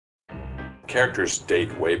characters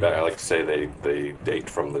date way back. I like to say they date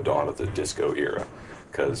from the dawn of the disco era,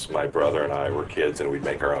 because my brother and I were kids and we'd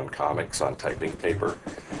make our own comics on typing paper,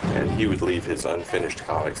 and he would leave his unfinished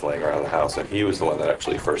comics laying around the house, and he was the one that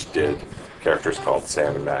actually first did characters called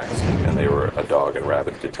Sam and Max, and they were a dog and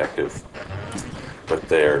rabbit detective, but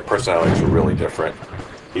their personalities were really different.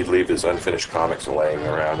 He'd leave his unfinished comics laying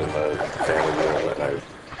around in the family room, and I'd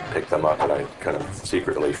pick them up and I'd kind of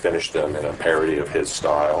secretly finish them in a parody of his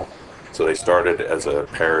style. So they started as a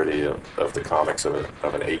parody of the comics of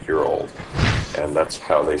an 8-year-old, and that's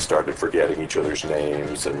how they started forgetting each other's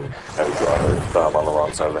names and having drawn their thumb on the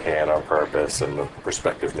wrong side of the hand on purpose, and the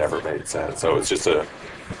perspective never made sense. So it's just a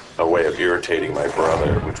way of irritating my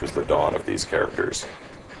brother, which was the dawn of these characters.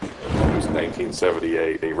 It was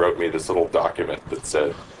 1978. He wrote me this little document that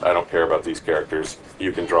said, "I don't care about these characters.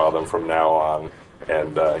 You can draw them from now on."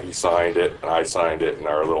 And he signed it, and I signed it, and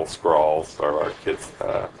our little scrawls are our kids'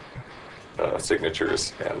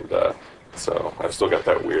 signatures. And so I've still got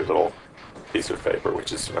that weird little piece of paper,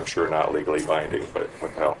 which is, I'm sure, not legally binding, but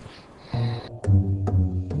what the hell.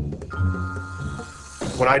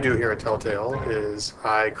 What I do here at Telltale is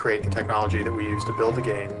I create the technology that we use to build the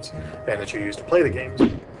games and that you use to play the games.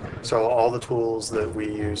 So all the tools that we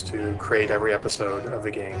use to create every episode of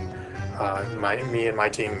the game, me and my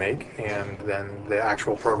team make, and then the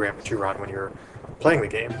actual program that you run when you're playing the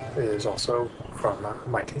game is also from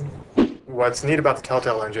my team. What's neat about the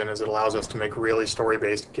Telltale engine is it allows us to make really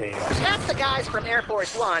story-based games. That's the guys from Air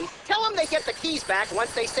Force One. Tell them they get the keys back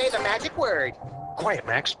once they say the magic word. Quiet,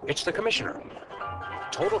 Max. It's the commissioner.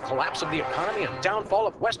 Total collapse of the economy and downfall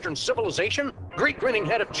of Western civilization? Great grinning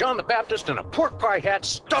head of John the Baptist and a pork pie hat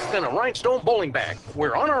stuffed in a rhinestone bowling bag.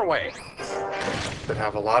 We're on our way. That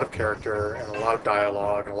have a lot of character and a lot of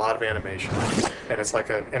dialogue and a lot of animation. And it's like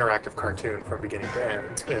an interactive cartoon from beginning to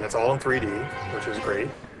end. And it's all in 3D, which is great.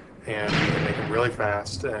 And you can make them really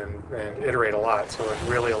fast and iterate a lot. So it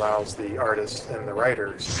really allows the artists and the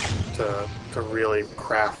writers to really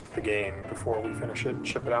craft the game before we finish it and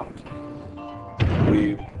ship it out.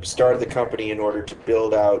 We started the company in order to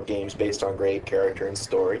build out games based on great character and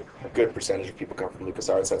story. A good percentage of people come from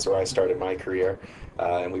LucasArts. That's where I started my career,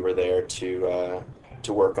 and we were there to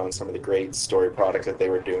work on some of the great story products that they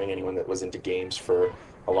were doing. Anyone that was into games for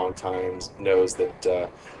a long time knows that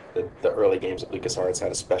the early games at LucasArts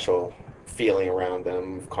had a special feeling around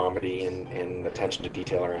them, comedy and attention to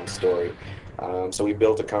detail around story. So we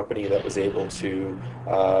built a company that was able to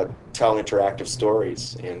tell interactive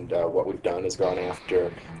stories, and what we've done is gone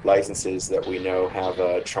after licenses that we know have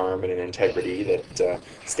a charm and an integrity that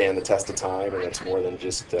stand the test of time, and it's more than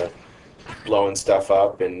just blowing stuff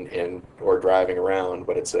up or driving around,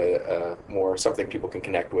 but it's more something people can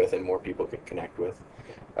connect with and more people can connect with.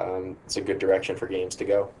 It's a good direction for games to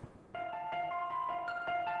go.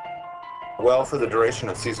 Well, for the duration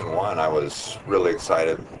of Season 1, I was really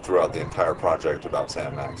excited throughout the entire project about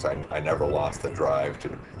Sam Max. I never lost the drive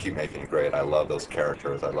to keep making it great. I love those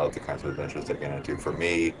characters. I love the kinds of adventures they get into. For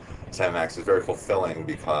me, Sam Max is very fulfilling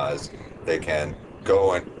because they can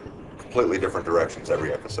go in completely different directions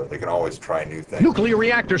every episode. They can always try new things. Nuclear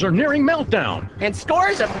reactors are nearing meltdown. And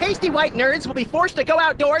scores of pasty white nerds will be forced to go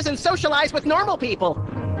outdoors and socialize with normal people.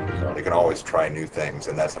 They can always try new things,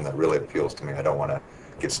 and that's something that really appeals to me. I don't want to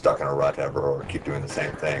get stuck in a rut ever or keep doing the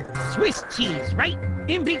same thing. Swiss cheese, right?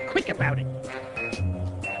 And be quick about it.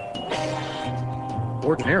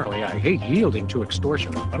 Ordinarily, I hate yielding to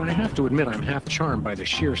extortion, but I have to admit I'm half charmed by the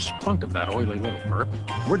sheer spunk of that oily little burp.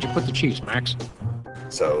 Where'd you put the cheese, Max?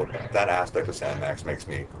 So that aspect of Sam Max makes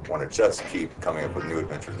me want to just keep coming up with new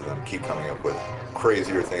adventures with them, keep coming up with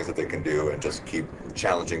crazier things that they can do, and just keep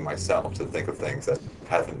challenging myself to think of things that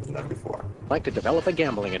haven't been done before. I'd like to develop a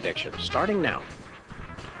gambling addiction, starting now.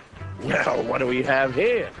 Well, what do we have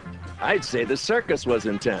here? I'd say the circus was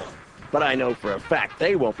in town, but I know for a fact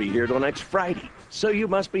they won't be here till next Friday, so you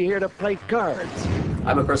must be here to play cards.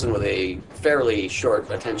 I'm a person with a fairly short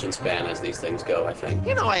attention span as these things go, I think.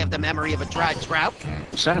 You know I have the memory of a dried trout.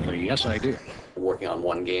 Sadly, yes, I do. Working on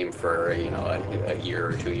one game for, you know, a year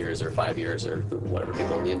or 2 years or 5 years or whatever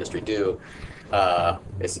people in the industry do,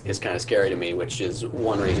 is kind of scary to me, which is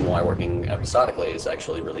one reason why working episodically is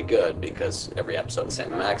actually really good, because every episode of Sam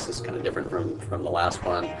Max is kind of different from the last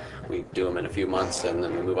one. We do them in a few months and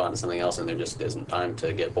then we move on to something else, and there just isn't time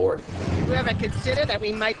to get bored. You ever consider that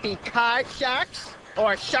we might be card sharks?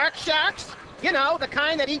 Or shark sharks? You know, the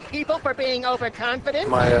kind that eat people for being overconfident?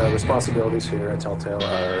 My responsibilities here at Telltale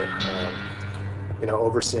are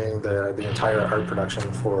overseeing the entire art production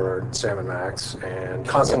for Sam and Max, and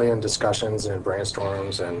constantly in discussions and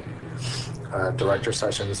brainstorms and director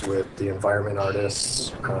sessions with the environment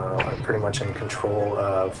artists. I'm pretty much in control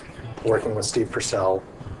of working with Steve Purcell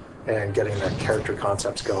and getting the character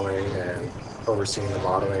concepts going and overseeing the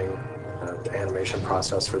modeling, the animation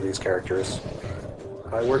process for these characters.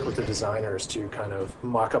 I work with the designers to kind of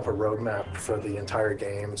mock up a roadmap for the entire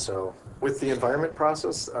game. So with the environment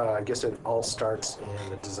process, I guess it all starts in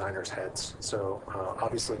the designers' heads. So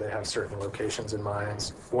obviously they have certain locations in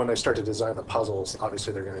mind. When they start to design the puzzles,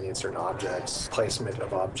 obviously they're going to need certain objects, placement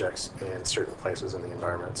of objects in certain places in the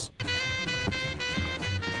environments.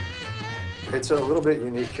 It's a little bit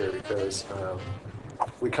unique here because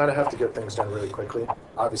we kind of have to get things done really quickly.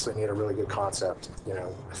 Obviously need a really good concept,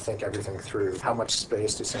 think everything through. How much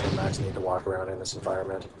space do Sam and Max need to walk around in this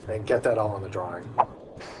environment? And get that all on the drawing.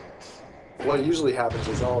 What usually happens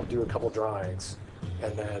is I'll do a couple drawings,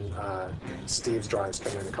 and then Steve's drawings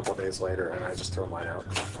come in a couple days later, and I just throw mine out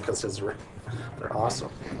because they're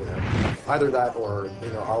awesome. Either that, or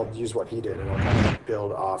I'll use what he did, and I'll kind of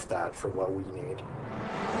build off that for what we need.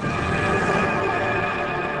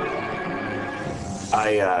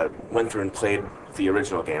 I went through and played the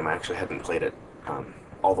original game. I actually hadn't played it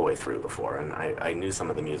all the way through before, and I knew some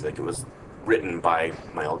of the music. It was written by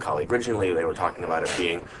my old colleague. Originally, they were talking about it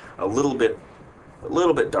being a little bit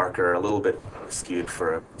darker, a little bit skewed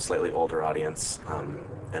for a slightly older audience,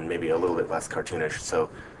 and maybe a little bit less cartoonish. So,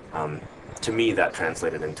 to me, that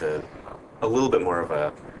translated into a little bit more of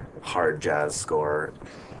a hard jazz score.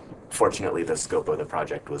 Fortunately, the scope of the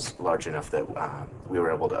project was large enough that we were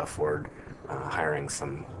able to afford hiring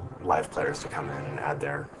some live players to come in and add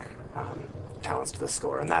their talents to the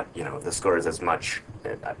score. And that, the score is as much,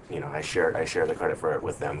 I share the credit for it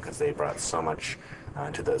with them because they brought so much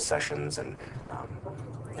to those sessions. And,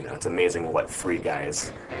 it's amazing what 3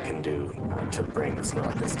 guys can do to bring a score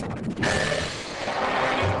like this to life.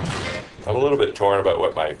 I'm a little bit torn about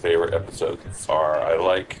what my favorite episodes are.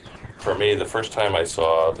 For me, the first time I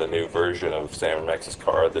saw the new version of Sam and Max's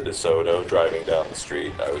car, the DeSoto, driving down the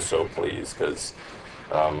street, I was so pleased because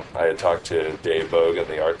I had talked to Dave Bogan,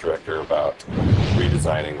 the art director, about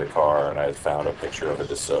redesigning the car, and I had found a picture of a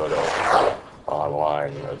DeSoto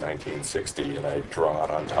online in 1960, and I had drawn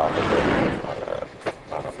on top of it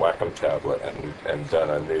on a Wacom tablet and done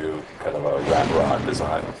a new kind of a rat rod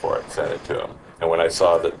design for it, sent it to him. And when I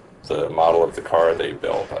saw the model of the car they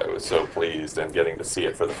built, I was so pleased, and getting to see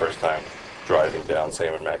it for the first time driving down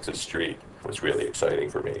Sam and Max's street was really exciting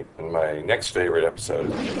for me. And my next favorite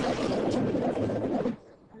episode,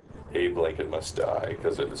 Abe Lincoln Must Die,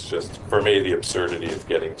 because it was just, for me, the absurdity of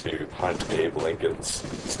getting to hunt Abe Lincoln's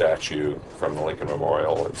statue from the Lincoln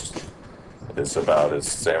Memorial is about as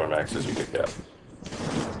Sam and Max as you could get.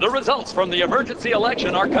 The results from the emergency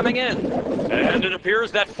election are coming in, and it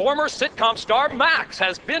appears that former sitcom star Max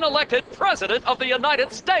has been elected President of the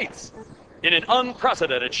United States. In an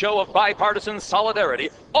unprecedented show of bipartisan solidarity,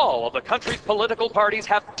 all of the country's political parties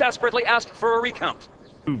have desperately asked for a recount.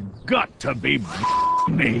 You've got to be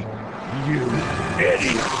me, you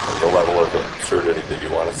idiot. The level of absurdity that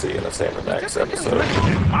you want to see in a Sam and Max episode.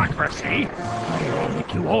 Democracy? I'll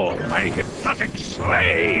make you all my hypnotic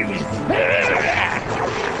slaves.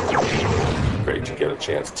 Great to get a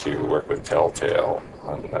chance to work with Telltale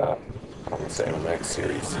on the Sam and Max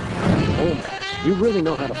series. Oh, Max, you really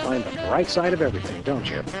know how to find the bright side of everything, don't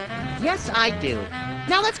you? Yes, I do.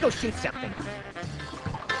 Now let's go shoot something.